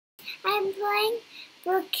I'm playing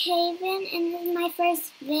Brookhaven and this is my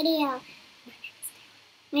first video.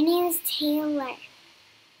 My name is Taylor.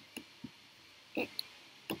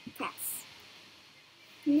 Press.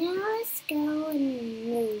 Now let's go and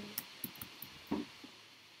move.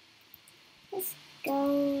 Let's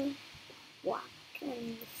go walk on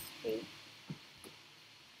the street.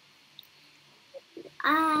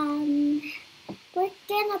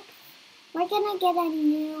 We're gonna get a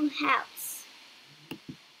new house.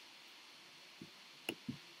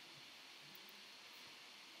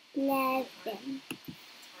 Eleven.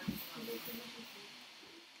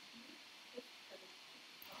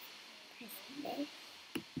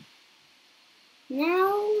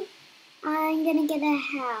 Now I'm gonna get a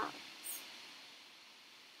house.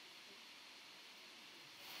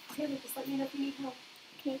 Taylor, just let me know if you need help.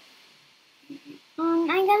 Okay.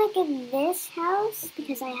 I'm gonna get this house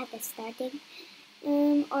because I have the starting.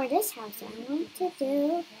 Or this house I want to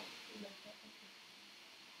do.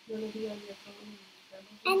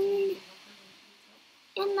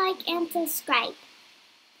 And like and subscribe.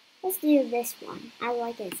 Let's do this one. I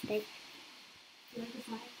like it. It's big.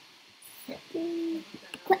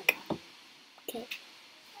 Quick. Okay.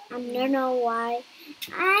 I don't know why.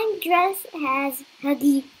 I'm dressed as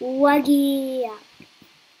Huggy Wuggy.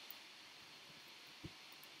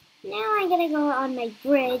 Now I'm gonna go on my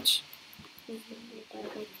bridge.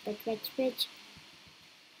 Bridge.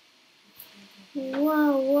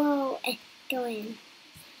 Whoa. Go in.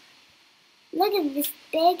 Look at this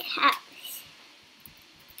big house.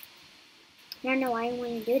 I don't know why I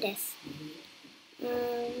want to do this. I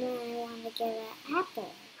want to get an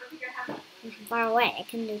apple. I'm far away. I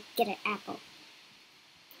can get an apple.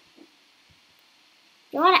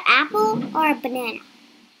 You want an apple or a banana?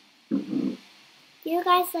 Do you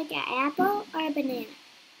guys like an apple or a banana?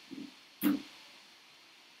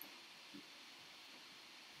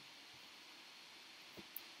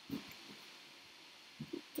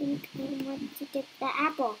 I think I want to get the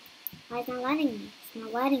apple. Why is it not letting me? It's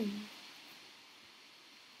not letting me.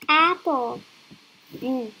 Apple.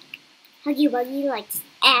 Huggy Wuggy likes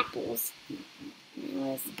apples.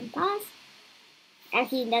 Now let's unpause.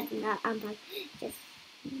 Actually, that's not unpause. Just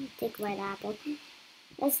take red apple.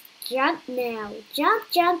 Let's jump now. Jump.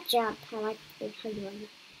 I like the Huggy Wuggy.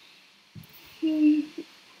 Let's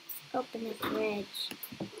open the fridge.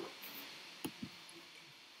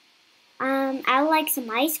 I would like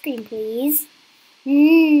some ice cream, please.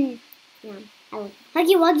 Yeah,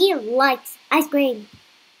 Huggy Wuggy likes ice cream.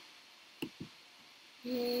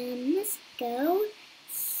 Let's go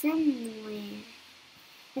somewhere.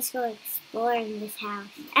 Let's go explore in this house.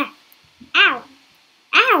 Ow!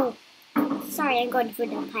 Sorry, I'm going through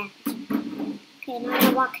the plant. Okay, now I'm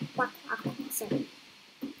gonna walk. So,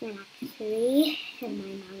 actually, and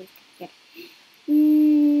my mom is here.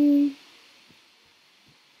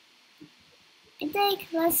 I think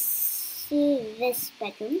let's see this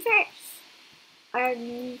bedroom first. Or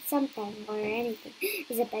something, or anything.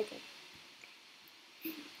 It's a bedroom.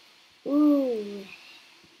 Ooh.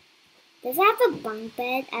 Does it have a bunk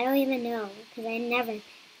bed? I don't even know, because I never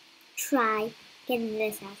tried getting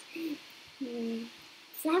this house.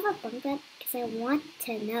 Does it have a bunk bed? Because I want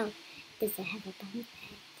to know. Does it have a bunk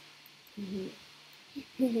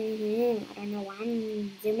bed? I don't know why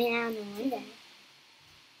I'm zooming out the window.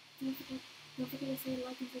 Don't forget to say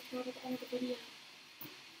like and subscribe at the end of the video.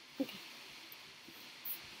 Okay.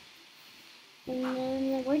 And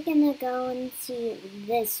then we're gonna go and see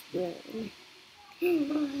this room.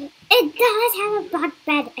 It does have a bunk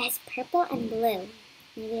bed. It's purple and blue.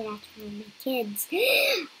 Maybe that's for my kids.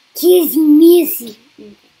 Kids music.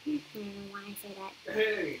 Okay. I don't know why I say that.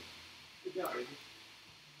 Hey.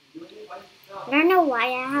 I don't know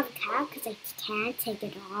why I have a cap because I can't take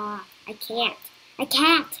it off. I can't.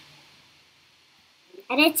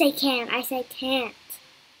 I didn't say can. I said can't.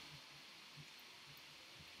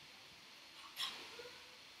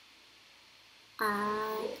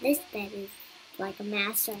 This bed is like a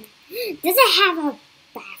master. Does it have a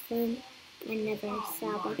bathroom? I never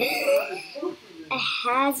saw one. It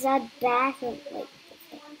has a bathroom. Wait,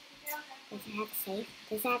 does it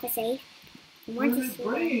have a safe? I want to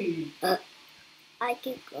see. I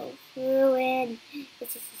can go through it.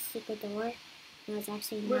 This is a secret door. No, it's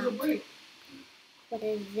actually not. What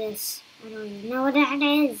is this? I don't even know what that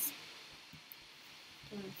is.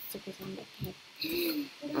 Secret on the kid.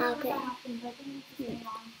 Okay.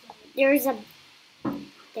 There's a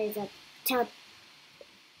tub.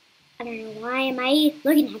 I don't know why am I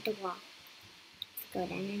looking at the wall. Let's go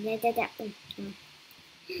down and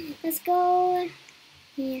let's go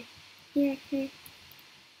here. Oh,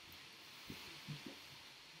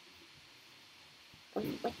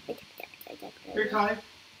 wait. Here, Kai.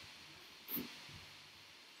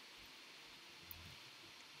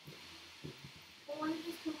 Well, when did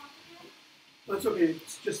this come off again? That's okay.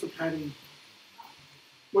 It's just the padding.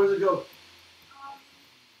 Where does it go?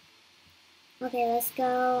 Okay, let's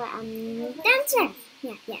go downstairs.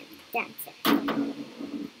 Yeah, downstairs.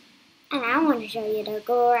 And I want to show you the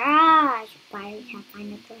garage. But I can't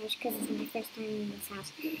find the garage because it's my first time in this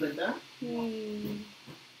house. Like that? I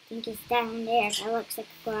think it's down there. That looks like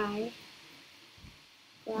a garage.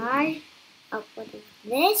 Garage? Oh, what is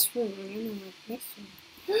this room? I don't know what this room.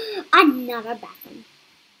 Another bathroom.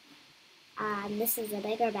 This is a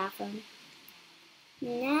bigger bathroom.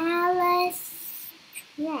 Now let's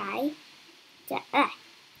try to. No.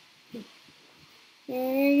 I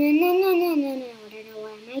don't know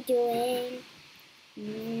what am I doing.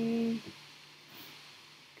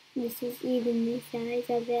 This is even the size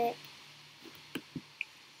of it.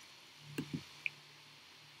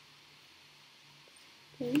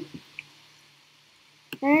 I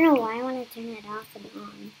don't know why I want to turn it off and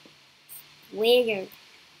on. Weird.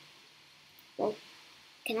 Well,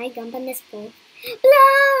 can I jump on this pool?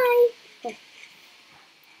 Fly!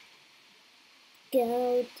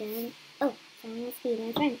 Go down. Oh, someone wants to be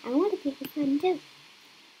my friend. I want to be your friend too.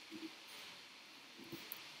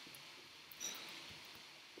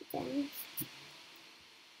 Down.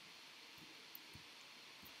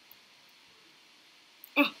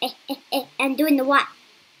 I'm doing the what?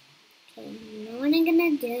 Okay, you know what I'm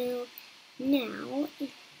gonna do now.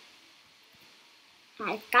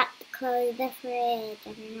 I've got to close the fridge.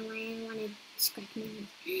 I don't know why I want to scratch my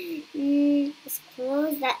nose. Let's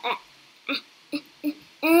close that. Okay,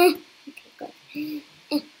 good.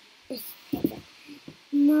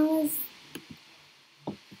 Nose.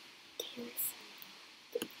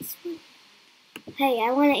 This one. Hey,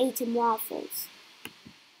 I want to eat some waffles.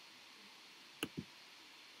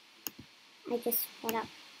 I just want to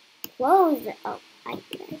close it. Oh, I have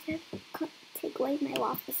to take away my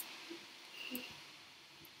waffles.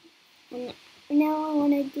 And now I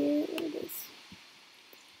want to do this.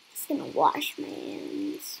 Just gonna wash my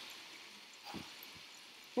hands.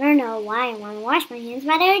 I don't know why I want to wash my hands,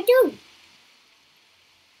 but I do.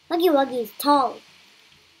 Huggy Wuggy is tall.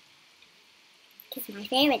 It's my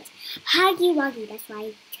favorite. Huggy Wuggy. That's why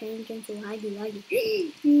I changed into Huggy Wuggy.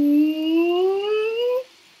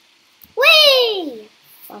 Whee!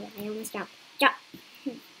 Oh, I almost dropped. Drop.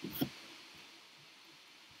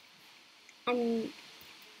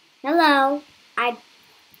 Hello. I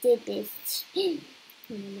did this. What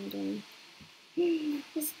am I doing?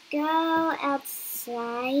 Let's go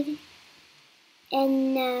outside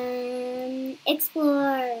and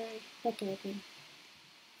explore Brookhaven.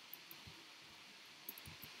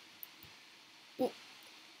 Well,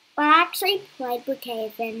 I actually played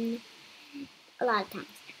Brookhaven a lot of times.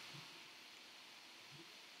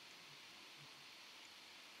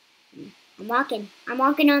 I'm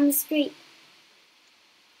walking on the street.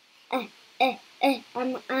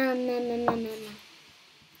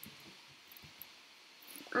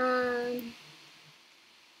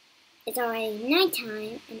 It's already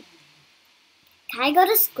nighttime, and can I go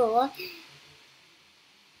to school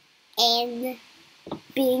and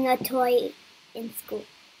being a toy in school?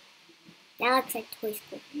 That looks like toy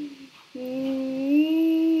school.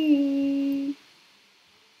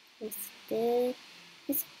 Let's do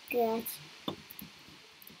this good.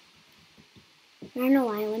 I don't know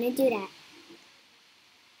why I want to do that.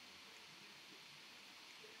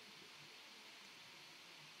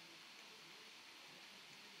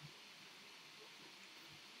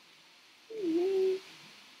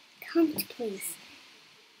 Come to please.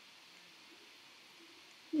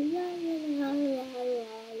 La la la la la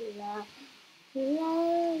la la.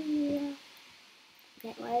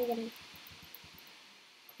 Okay, what are we gonna?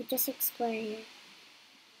 We just explore here.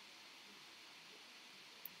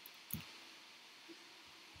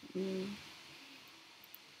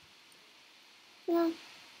 Well,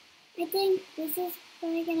 I think this is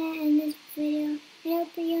where we're gonna end this video. I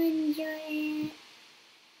hope you enjoy it.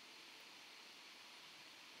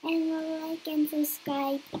 And like and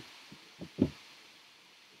subscribe.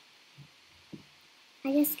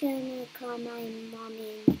 I'm just gonna call my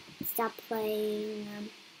mommy and stop playing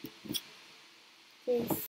this.